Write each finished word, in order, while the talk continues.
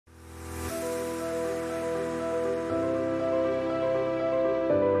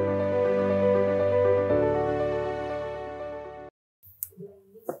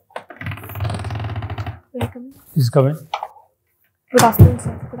come in? Please come in. Good afternoon,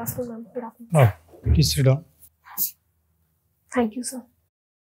 sir. Good afternoon, ma'am. Good afternoon. Oh, please sit down. Thank you, sir.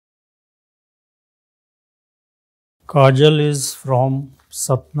 Kajal is from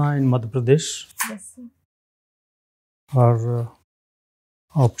Satna in Madhya Pradesh. Yes, sir. Her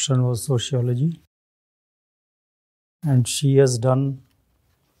option was sociology, and she has done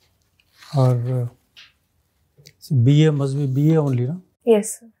her BA, must be BA only, no?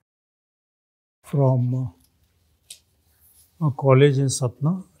 Yes, sir. From a college in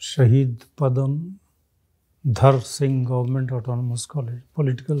Satna, Shahid Padam Dhar Singh Government Autonomous College,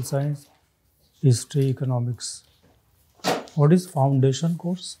 Political Science, History, Economics. What is foundation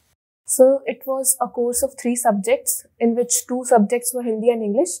course? So it was a course of 3 subjects in which 2 subjects were Hindi and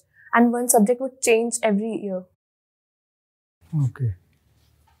English, and 1 subject would change every year. Okay.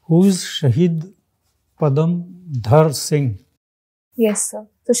 Who is Shahid Padam Dhar Singh? Yes, sir.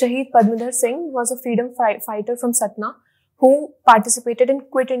 So Shahid Padmadhar Singh was a freedom fighter from Satna who participated in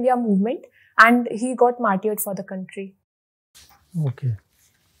Quit India movement, and he got martyred for the country. Okay.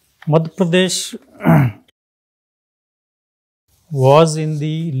 Madhya Pradesh was in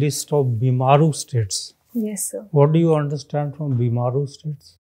the list of Bimaru states. Yes, sir. What do you understand from Bimaru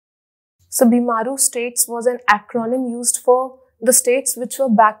states? So Bimaru states was an acronym used for the states which were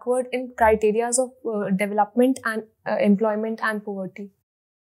backward in criteria of development and employment and poverty.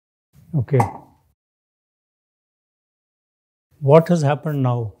 Okay. What has happened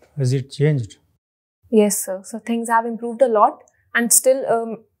now? Has it changed? Yes, sir. So things have improved a lot, and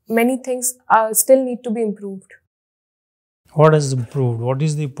still many things still need to be improved. What has improved? What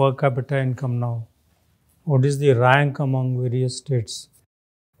is the per capita income now? What is the rank among various states?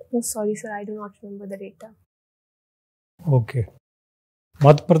 Oh, sorry, sir. I do not remember the data. Okay.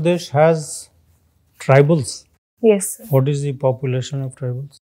 Madhya Pradesh has tribals. Yes, sir. What is the population of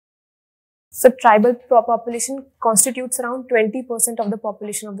tribals? So tribal population constitutes around 20% of the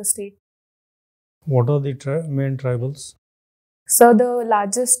population of the state. What are the main tribals? So the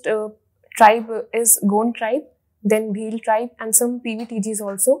largest tribe is Gond tribe, then Bhil tribe, and some PVTGs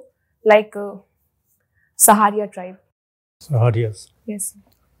also, like Saharia tribe. Saharias. Yes, sir.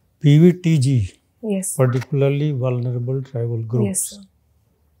 PVTG. Yes. Particularly vulnerable tribal groups. Yes, sir.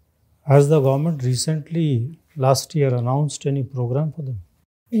 Has the government recently, last year, announced any program for them?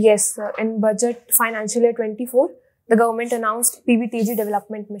 Yes, sir. In budget financial year 24, the government announced PVTG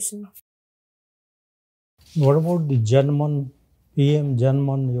development mission. What about the Janman, PM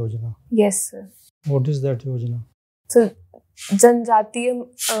Janman Yojana? Yes, sir. What is that Yojana? So, Janjatiyam,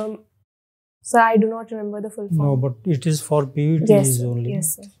 so I do not remember the full form. No, but it is for PVTGs Yes, sir. only.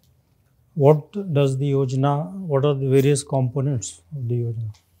 Yes, sir. What does the Yojana, what are the various components of the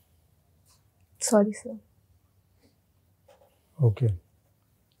Yojana? Sorry, sir. Okay.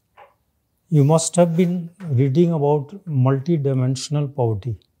 You must have been reading about multi-dimensional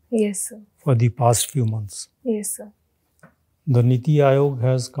poverty. Yes, sir. For the past few months. Yes, sir. The Niti Aayog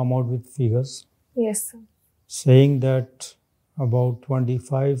has come out with figures. Yes, sir. Saying that about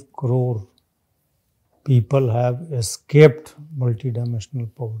 25 crore people have escaped multidimensional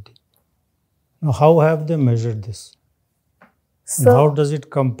poverty. Now, how have they measured this? So, and how does it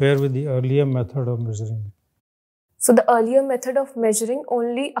compare with the earlier method of measuring it? So, the earlier method of measuring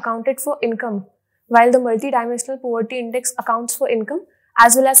only accounted for income, while the multidimensional poverty index accounts for income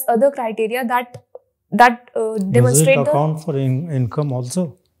as well as other criteria that demonstrate Does it account for income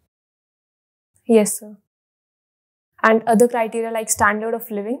also? Yes, sir. And other criteria like standard of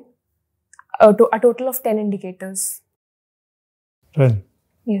living, a total of 10 indicators. 10?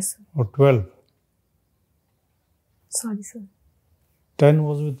 Yes, sir. Or 12? Sorry, sir. 10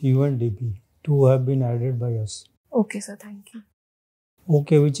 was with UNDP. 2 have been added by us. Okay, sir. Thank you.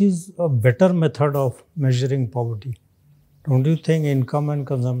 Okay, which is a better method of measuring poverty? Don't you think income and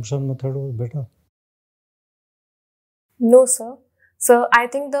consumption method was better? No, sir. So, I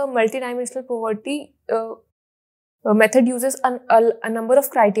think the multidimensional poverty method uses a number of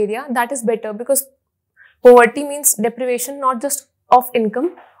criteria that is better, because poverty means deprivation not just of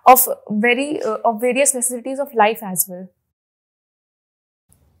income, of various necessities of life as well.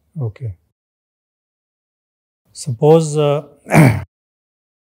 Okay. Suppose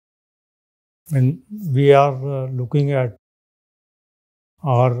when we are looking at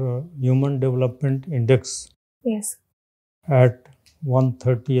our Human Development Index. Yes. At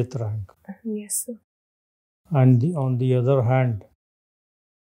 130th rank. Yes, sir. And on the other hand,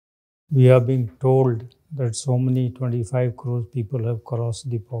 we are being told that so many 25 crore people have crossed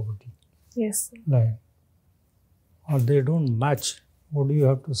the poverty yes, sir. line. Or they don't match. What do you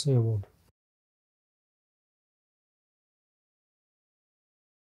have to say about it?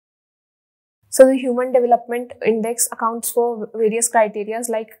 So the Human Development Index accounts for various criteria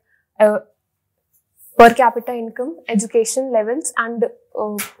like per capita income, education levels, and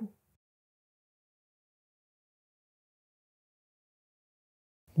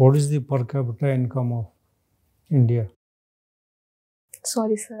what is the per capita income of India?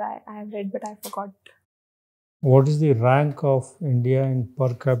 sorry sir, I have read but I forgot. What is the rank of India in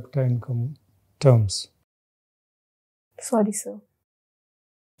per capita income terms? Sorry sir.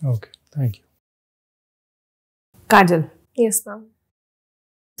 Okay, thank you. Kajal, Yes ma'am.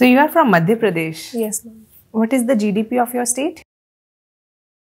 so you are from Madhya Pradesh. Yes ma'am. What is the GDP of your state?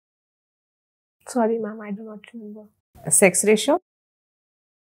 Sorry ma'am, I do not remember. Sex ratio?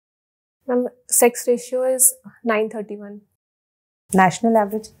 Ma'am, sex ratio is 9:31. National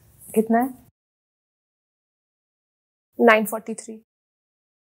average कितना है? 9:43.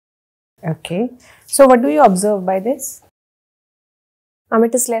 Okay. So what do you observe by this?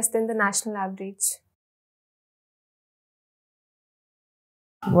 It is less than the national average.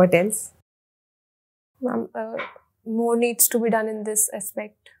 What else? More needs to be done in this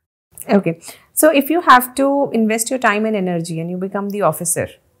aspect. Okay. So if you have to invest your time and energy and you become the officer,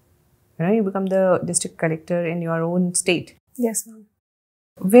 you become the district collector in your own state. Yes, ma'am.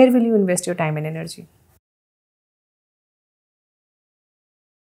 Where will you invest your time and energy?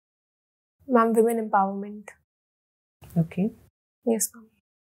 Ma'am, women empowerment. Okay. Yes, ma'am.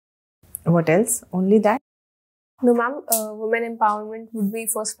 What else? Only that? No, ma'am. Women empowerment would be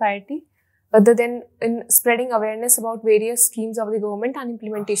first priority, other than in spreading awareness about various schemes of the government and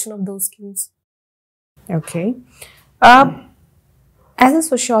implementation of those schemes. Okay. As a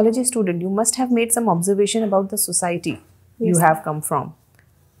sociology student, you must have made some observation about the society you have come from.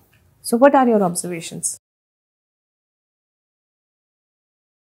 So what are your observations?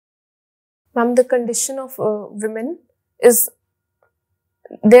 Ma'am, the condition of women is,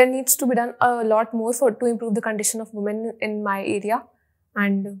 there needs to be done a lot more to improve the condition of women in my area,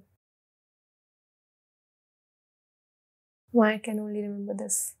 and I can only remember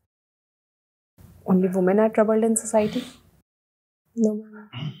this. Only women are troubled in society? No,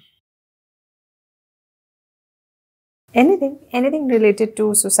 ma'am. Anything related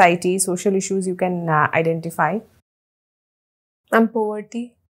to society, social issues you can identify? And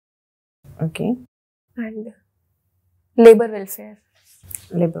poverty. Okay. And labor welfare.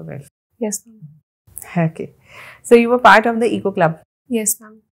 Labor welfare. Yes, ma'am. Okay. So you were part of the Eco Club? Yes,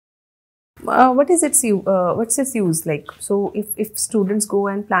 ma'am. What's its use like? So if students go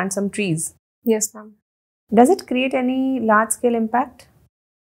and plant some trees? Yes, ma'am. Does it create any large scale impact?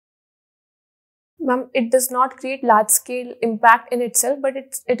 Ma'am, it does not create large scale impact in itself, but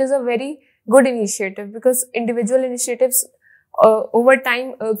it is a very good initiative, because individual initiatives over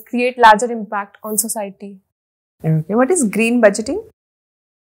time create larger impact on society. Okay. What is green budgeting?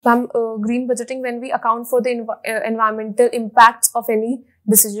 Ma'am, green budgeting, when we account for the environmental impacts of any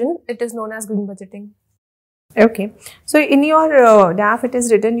decision, it is known as green budgeting. Okay. So in your DAF it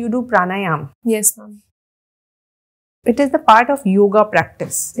is written you do pranayam. Yes, ma'am. It is the part of yoga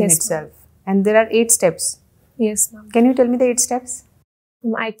practice in Yes, itself. And there are 8 steps. Yes, ma'am. Can you tell me the 8 steps?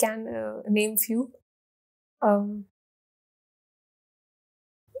 I can name few.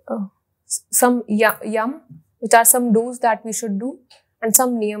 Some yam, which are some do's that we should do, and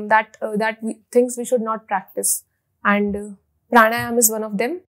some niyam things we should not practice. And pranayam is one of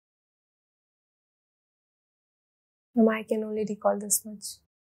them. I can only recall this much.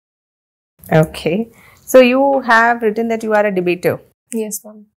 Okay. So you have written that you are a debater. Yes,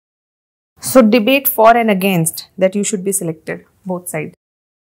 ma'am. So debate for and against, that you should be selected, both sides.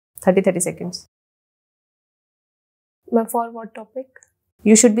 30 seconds. For what topic?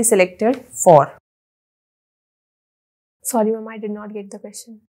 You should be selected for. Sorry, ma'am, I did not get the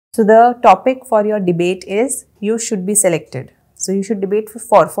question. So the topic for your debate is you should be selected. So you should debate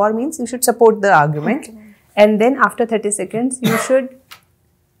for. For means you should support the argument. Okay, and then after 30 seconds, you should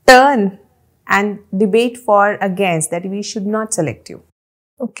turn and debate for against, that we should not select you.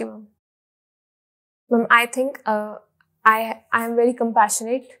 Okay, ma'am. Ma'am, I think I am very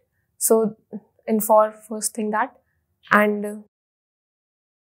compassionate. So in for first thing that, and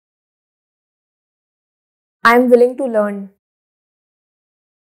I am willing to learn,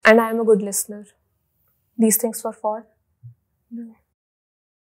 and I am a good listener. These things were for.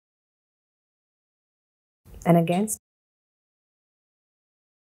 And against?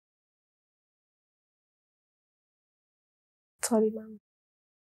 Sorry, ma'am.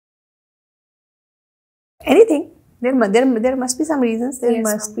 Anything. There must be some reasons. There Yes,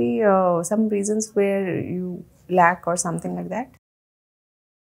 must be some reasons where you lack or something like that.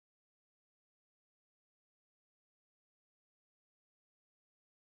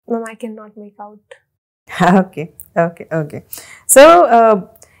 Ma'am, I cannot make out. Okay. So,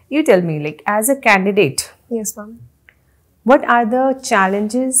 you tell me, like, as a candidate, Yes, ma'am. what are the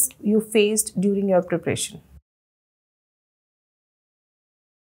challenges you faced during your preparation?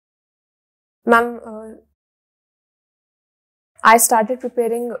 Ma'am, I started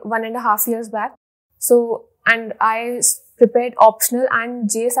preparing 1.5 years back. So, and I prepared optional and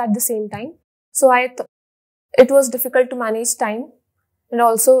JS at the same time. So, it was difficult to manage time, and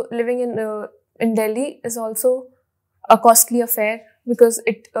also living in Delhi is also a costly affair because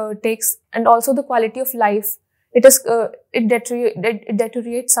it takes, and also the quality of life. It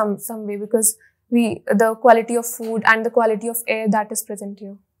deteriorates some way because the quality of food and the quality of air that is present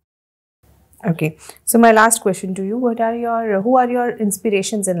here. Okay. So, my last question to you: who are your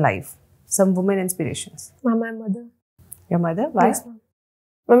inspirations in life? Some women inspirations. Ma'am, my mother. Your mother? Why? Yes, ma'am.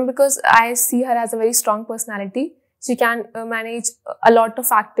 Ma'am, because I see her as a very strong personality. She can manage a lot of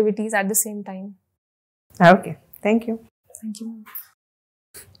activities at the same time. Okay. Thank you. Thank you, ma'am.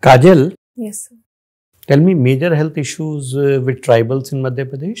 Kajal, Yes, sir. tell me major health issues with tribals in Madhya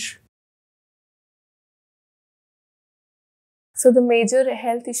Pradesh. So the major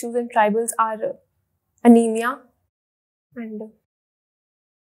health issues in tribals are anemia and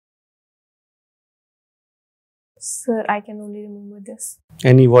sir, I can only remember this.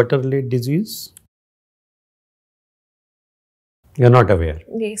 Any water-related disease? You're not aware.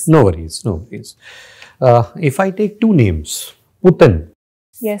 Yes. No worries, no worries. If I take two names, Putin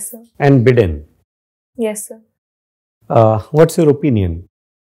Yes, sir. and Biden, Yes, sir. what's your opinion?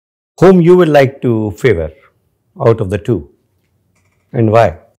 Whom you would like to favor out of the two, and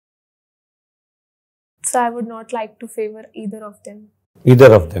why? So I would not like to favor either of them.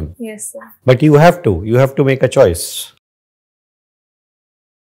 Either of them. Yes, sir. But you have to make a choice.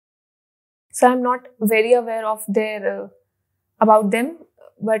 So I'm not very aware of their about them,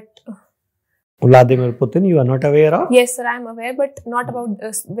 but Vladimir Putin, you are not aware of? yes, sir, I'm aware, but not about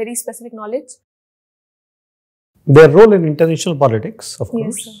very specific knowledge. Their role in international politics, of Yes,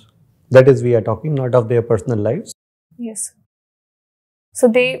 course. sir. That is, we are talking not of their personal lives. Yes, sir.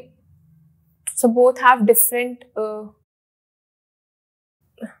 So both have different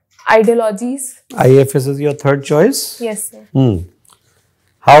ideologies. IFS is your third choice? Yes, sir.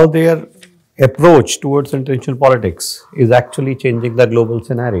 How their approach towards international politics is actually changing the global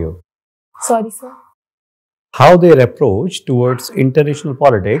scenario. Sorry, sir. How their approach towards international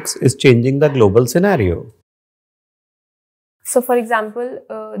politics is changing the global scenario. So, for example,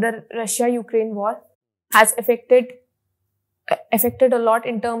 the Russia-Ukraine war has affected a lot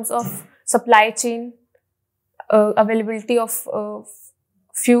in terms of supply chain, availability of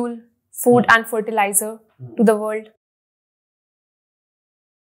fuel, food and fertilizer to the world.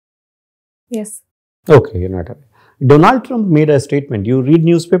 Yes. Okay, you're not aware. Donald Trump made a statement. You read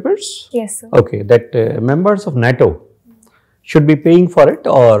newspapers? Yes, sir. Okay, that members of NATO should be paying for it,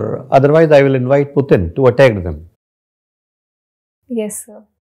 or otherwise I will invite Putin to attack them. Yes, sir.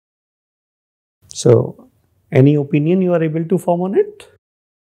 So, any opinion you are able to form on it?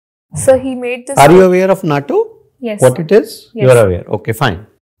 So he made this. Are you aware of NATO? Yes. What sir. it is? Yes. You are aware. Okay, fine.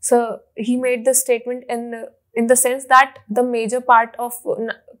 So he made this statement in the sense that the major part of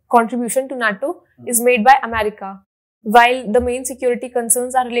contribution to NATO is made by America, while the main security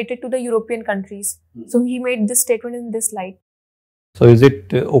concerns are related to the European countries. So he made this statement in this light. So, is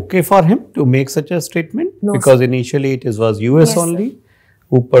it okay for him to make such a statement? No, Because sir. initially it was US Yes, sir. only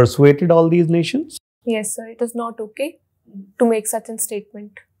who persuaded all these nations. Yes, sir. It is not okay to make such a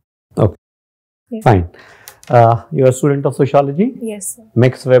statement. Okay, Yes. fine. You are a student of sociology. Yes, sir.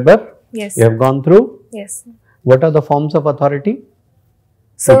 Max Weber, Yes. you have gone through. Yes, sir. What are the forms of authority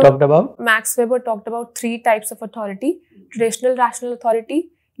So we talked about? Max Weber talked about 3 types of authority: traditional rational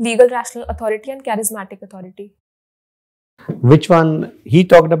authority, legal rational authority, and charismatic authority. Which one? He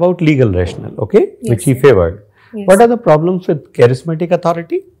talked about legal rational, okay, Yes, which he sir. favored. Yes. What are the problems with charismatic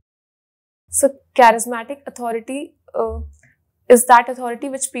authority? So charismatic authority is that authority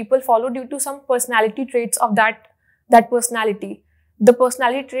which people follow due to some personality traits of that personality. The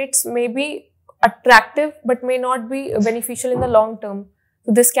personality traits may be attractive but may not be beneficial in the long term.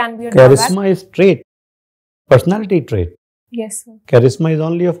 So this can be a drawback. Charisma is trait, personality trait. Yes, sir. Charisma is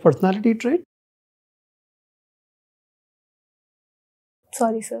only of personality trait.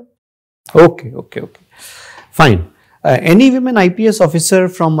 Sorry, sir. Okay. Fine. Any women IPS officer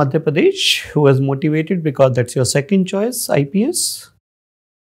from Madhya Pradesh who was motivated because that's your second choice, IPS?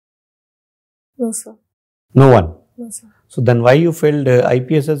 No, sir. No one. No, sir. So then why you failed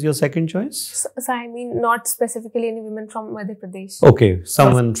IPS as your second choice? So I mean not specifically any women from Madhya Pradesh. Okay,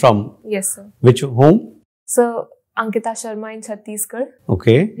 someone from Yes, sir. which home? So Ankita Sharma in Chhattisgarh.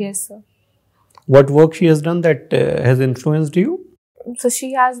 Okay. Yes, sir. What work she has done that has influenced you? So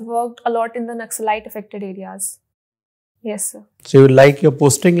she has worked a lot in the Naxalite affected areas. Yes, sir. So you like your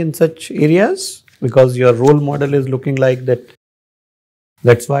posting in such areas because your role model is looking like that.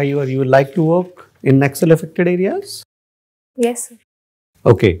 That's why you like to work in Naxal affected areas? Yes, sir.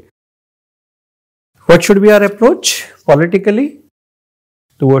 Okay. What should be our approach politically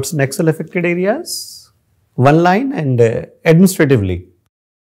towards Naxal affected areas? One line and administratively.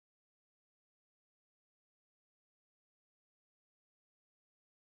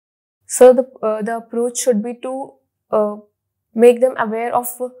 So the approach should be to make them aware of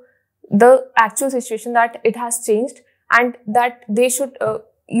the actual situation, that it has changed and that they should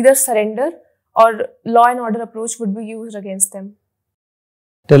either surrender or law and order approach would be used against them.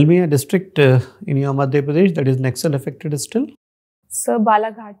 Tell me a district in your Madhya Pradesh that is Naxal affected still? Sir,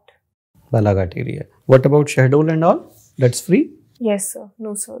 Balaghat. Balaghat area. What about Shahdol and all? That's free? Yes, sir.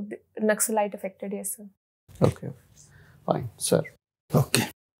 No, sir. Naxalite affected. Yes, sir. Okay. Fine, sir. Okay.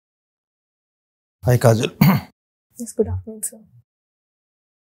 Hi, Kajal. Yes, good afternoon, sir.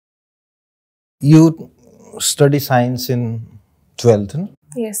 You study science in 12th, no?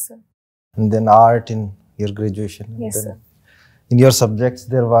 Yes, sir. And then art in your graduation. Yes, then sir. In your subjects,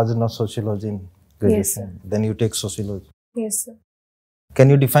 there was no sociology in graduation. Yes, sir. Then you take sociology. Yes, sir. Can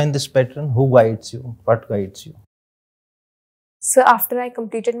you define this pattern? Who guides you? What guides you? So after I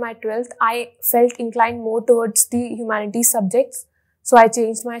completed my 12th, I felt inclined more towards the humanities subjects. So I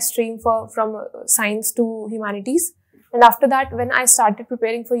changed my stream from science to humanities. And after that, when I started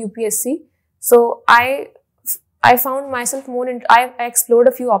preparing for UPSC, so I found myself more, I explored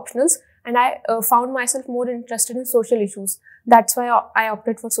a few optionals and I found myself more interested in social issues. That's why I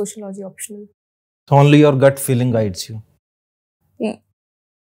opted for sociology optional. So only your gut feeling guides you.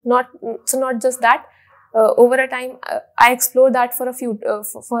 Not just that. Over a time, I explored that for a few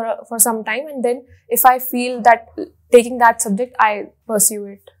for some time, and then if I feel that taking that subject, I pursue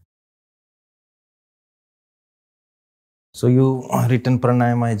it. So you written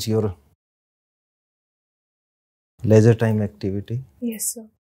pranayama as your leisure time activity. Yes, sir.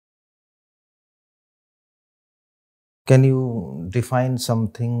 Can you define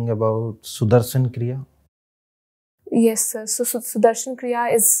something about Sudarshan Kriya? Yes, sir. So Sudarshan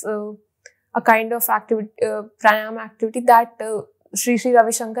Kriya is a kind of activity, pranayama activity that Sri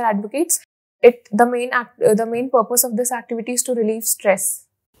Ravi Shankar advocates. The main purpose of this activity is to relieve stress.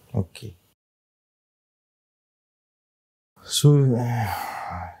 Okay. So,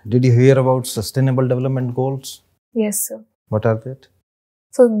 did you hear about Sustainable Development Goals? Yes, sir. What are that?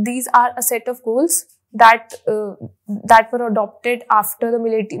 So these are a set of goals that were adopted after the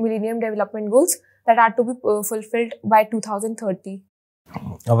Millennium Development Goals that are to be fulfilled by 2030.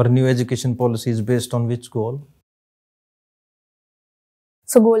 Our new education policy is based on which goal?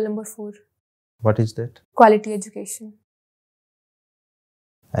 So goal number 4. What is that? Quality education.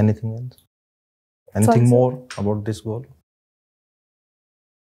 Anything else? Anything Sorry, sir. more about this goal?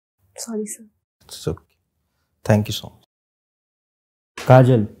 Sorry, sir. It's okay. Thank you so much.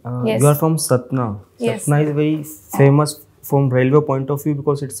 Kajal, Yes. you are from Satna. Yes. Satna is very famous from railway point of view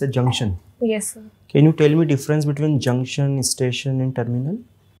because it's a junction. Yes, sir. Can you tell me difference between junction, station and terminal?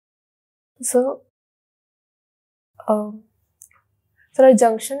 So, a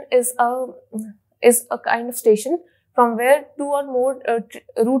junction is a kind of station from where 2 or more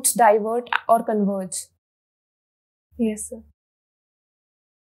routes divert or converge. Yes, sir.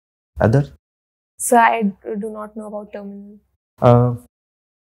 Other? So I do not know about terminal.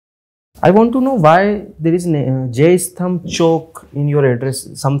 I want to know why there is Jai Stham Chowk in your address.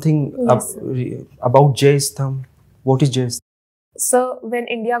 Something Yes, about Jai Stham. What is Jai Stham? So when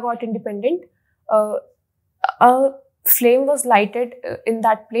India got independent, a flame was lighted in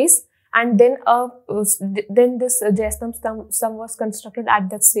that place, and then this Jai Stham was constructed at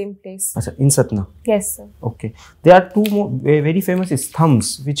that same place. In Satna. Yes, sir. Okay. There are 2 more very famous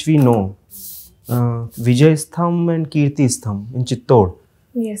sthams which we know. Vijay Stham and Kirti Stham in Chittor.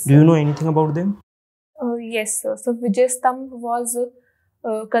 Yes. Do you know anything about them? Yes, sir. So Vijay Stamp was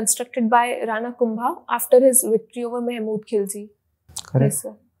constructed by Rana Kumbha after his victory over Mahmud Khilji. Correct. Yes,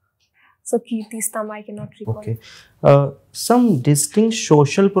 sir. So Kirti Stamp I cannot recall. Okay. Some distinct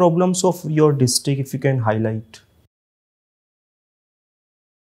social problems of your district, if you can highlight.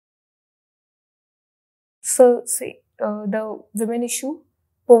 So see, the women issue,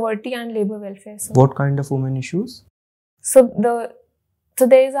 poverty and labor welfare. So, What kind of women issues? so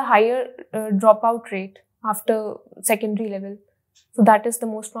there is a higher dropout rate after secondary level. So that is the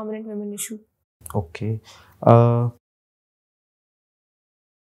most prominent women issue. Okay.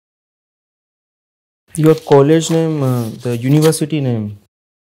 Your college name, the university name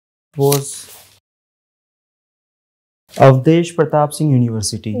was Avdesh Pratap Singh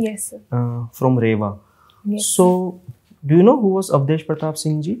University. Yes, sir. From Rewa. Yes. So, do you know who was Avdesh Pratap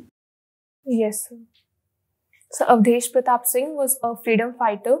Singh ji? Yes, sir. So Avdesh Pratap Singh was a freedom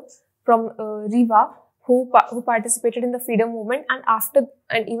fighter from Rewa who participated in the freedom movement,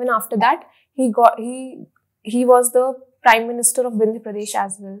 and even after that he was the Prime Minister of Bindh Pradesh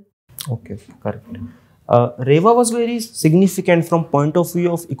as well. Okay, correct. Rewa was very significant from point of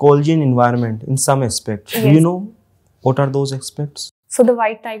view of ecology and environment in some aspects. Yes. Do you know what are those aspects? So the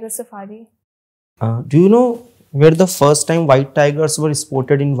White Tiger Safari. Do you know where the first time white tigers were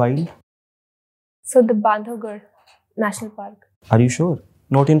spotted in wild? So the Bandhavgarh National Park. Are you sure?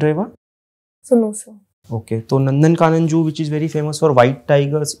 Not in Rewa? So no, sir. Okay. So Nandankanan Zoo, which is very famous for white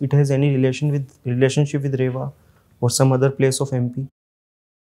tigers, it has any relationship with Rewa or some other place of MP?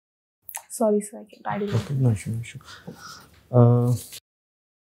 Sorry, sir. I didn't. Okay, no issue, no issue.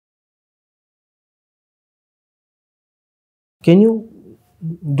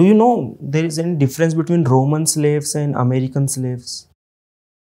 Do you know there is any difference between Roman slaves and American slaves?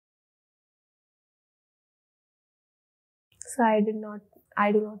 So I do not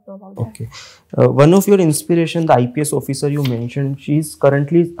know about that. Okay. One of your inspiration, the IPS officer you mentioned, she is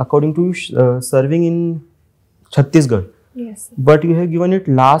currently, according to you, serving in Chhattisgarh. Yes, sir. But you have given it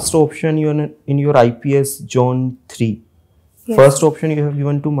last option in your IPS Zone 3. Yes. First option you have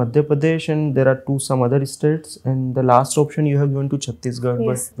given to Madhya Pradesh, and there are some other states, and the last option you have given to Chhattisgarh.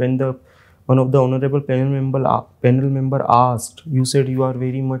 Yes. But when one of the honorable panel member asked, you said you are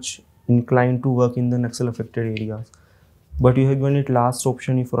very much inclined to work in the Naxal affected areas. But you have given it last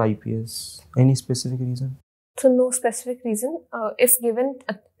option for IPS. Any specific reason? So no specific reason. If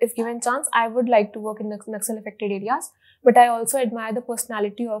given chance, I would like to work in Naxal affected areas. But I also admire the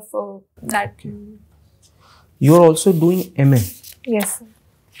personality of that. Okay. You are also doing MA. Yes, sir.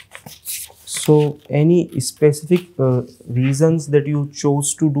 So, any specific reasons that you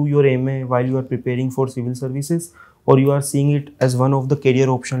chose to do your MA while you are preparing for civil services, or you are seeing it as one of the career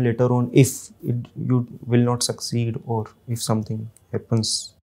option later on if you will not succeed or if something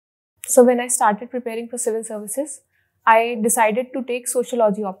happens? So when I started preparing for civil services, I decided to take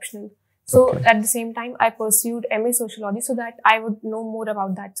sociology optional. So Okay. at the same time, I pursued MA sociology so that I would know more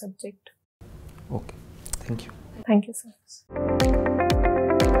about that subject. Okay, thank you. Thank you, sir.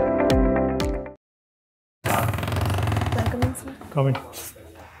 Welcome in, sir. Come in.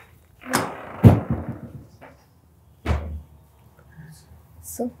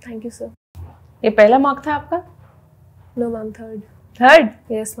 So thank you, sir. ये पहला mock था आपका? No, ma'am. Third. Third?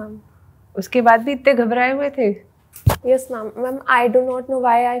 Yes, ma'am. उसके बाद भी इतने घबराए हुए थे? Yes, ma'am. Ma'am, I do not know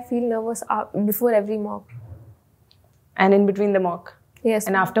why I feel nervous before every mock. And in between the mock? Yes.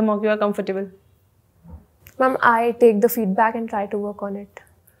 And ma'am. after mock you are comfortable? Ma'am, I take the feedback and try to work on it.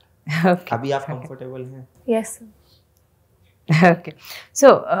 Okay. अभी आप comfortable हैं? Yes, sir. Okay.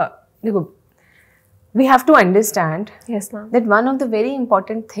 So, देखो, we have to understand Yes, ma'am. that one of the very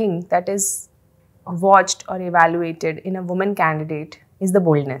important thing that is watched or evaluated in a woman candidate is the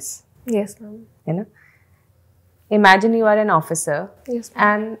boldness. Yes, ma'am. You know, imagine you are an officer Yes, ma'am.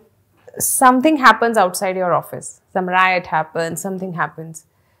 and something happens outside your office. Some riot happens, something happens.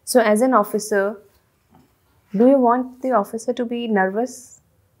 So, as an officer, do you want the officer to be nervous?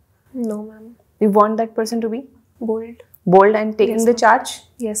 No, ma'am. You want that person to be Bold. bold and taking Yes, the ma'am. charge?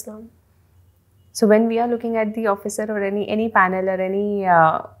 Yes, ma'am. So when we are looking at the officer, or any panel or any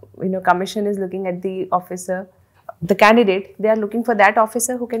commission is looking at the officer, the candidate, they are looking for that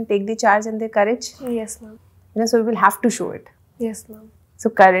officer who can take the charge and the courage. Yes, ma'am. So we will have to show it. Yes, ma'am. So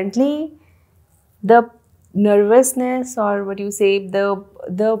currently, the nervousness, or what you say,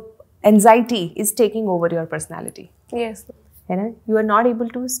 the anxiety is taking over your personality. Yes, ma'am. You are not able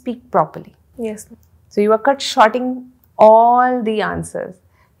to speak properly. Yes, ma'am. So you are cut shorting all the answers.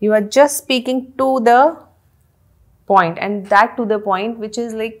 You are just speaking to the point, and that to the point which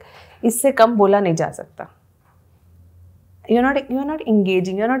is like इससे कम बोला नहीं जा सकता. You are not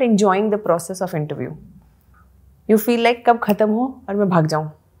engaging. You are not enjoying the process of interview. You feel like कब खत्म हो और मैं भाग जाऊँ.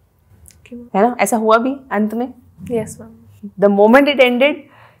 Okay, ma'am. है ना? ऐसा हुआ भी अंत में. Yes, ma'am. The moment it ended,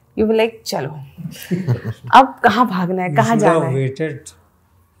 you were like चलो. अब कहाँ भागना है? कहाँ जाना है? Waited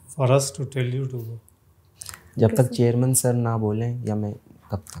for us to tell you to go. जब तक चेयरमैन सर ना बोले या मैं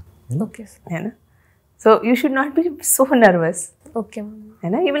तब तक. Okay, sir. है ना? So you should not be so nervous. Okay, ma'am. है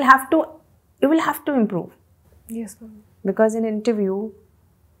ना? You will have to improve, Yes, ma'am. because in interview,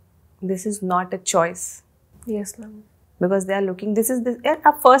 this is not a choice. Yes, ma'am. Because they are looking. यार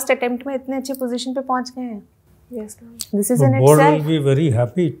आप first attempt में इतने अच्छे position पे पहुंच गए हैं. Yes, ma'am. This is The in board itself. will be very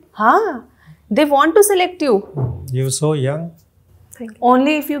happy. हाँ, They want to select you. You're so young. Thank you.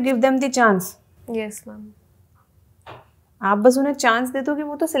 Only if you give them the chance. Yes, ma'am. आप बस उन्हें chance दे दो कि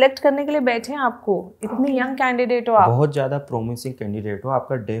वो तो select करने के लिए बैठे हैं आपको. इतने यंग कैंडिडेट हो आप. बहुत ज़्यादा प्रोमिसिंग कैंडिडेट हो.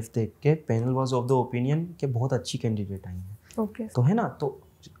 आपका डेफ देख के panel was of the opinion कि बहुत अच्छी कैंडिडेट आई है. Okay. तो है ना, तो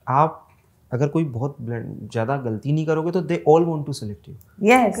आप अगर कोई बहुत ज़्यादा गलती नहीं करोगे तो they all want to select you.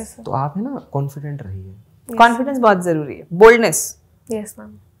 Yes, तो आप है ना कॉन्फिडेंट रहिए. कॉन्फिडेंस बहुत जरूरी है. बोल्डनेस. Yes,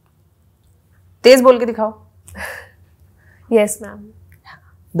 ma'am. तेज बोल के दिखाओ. Yes, ma'am.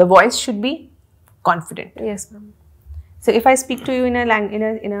 The voice should be confident. Yes, ma'am. So if I speak to you in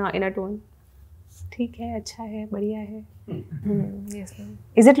a tone, ठीक है, अच्छा है, बढ़िया है. Yes, ma'am.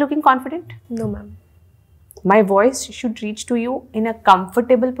 Is it looking confident? No, ma'am. My voice should reach to you in a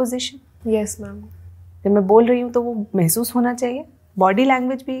comfortable position. Yes, ma'am. जब मैं बोल रही हूँ तो वो महसूस होना चाहिए. बॉडी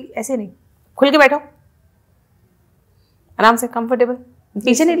लैंग्वेज भी ऐसे नहीं. खुल के बैठो, आराम से, कंफर्टेबल.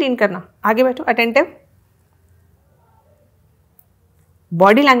 पीछे नहीं लीन करना, आगे बैठो, अटेंटिव.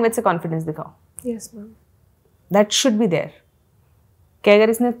 बॉडी लैंग्वेज से कॉन्फिडेंस दिखाओ. Yes, ma'am. That should be there. कि अगर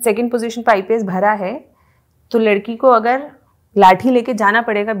इसने सेकंड पोजीशन पर आईपीएस भरा है तो लड़की को अगर लाठी लेके जाना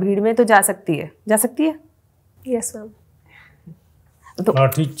पड़ेगा भीड़ में तो जा सकती है. जा सकती है. Yes, ma'am. तो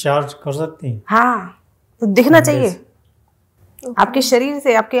लाठी चार्ज कर सकती हैं. हाँ, तो दिखना चाहिए. आपके शरीर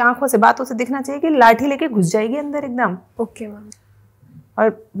से, आपकी आंखों से, बातों से दिखना चाहिए कि लाठी लेके घुस जाएगी अंदर एकदम Okay, ma'am.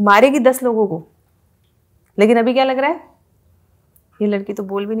 और मारेगी 10 लोगों को. लेकिन अभी क्या लग रहा है, ये लड़की तो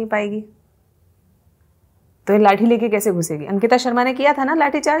बोल भी नहीं पाएगी, तो ये लाठी लेके कैसे घुसेगी. अंकिता शर्मा ने किया था ना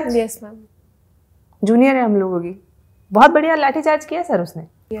लाठी चार्ज. Yes, ma'am. जूनियर है हम लोगों की, बहुत बढ़िया लाठी चार्ज किया सर उसने.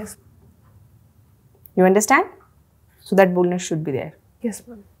 Yes. You understand. So that बोलनेस should be there. Yes,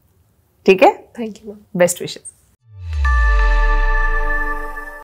 ma'am. ठीक है. Thank you, ma'am. Best wishes.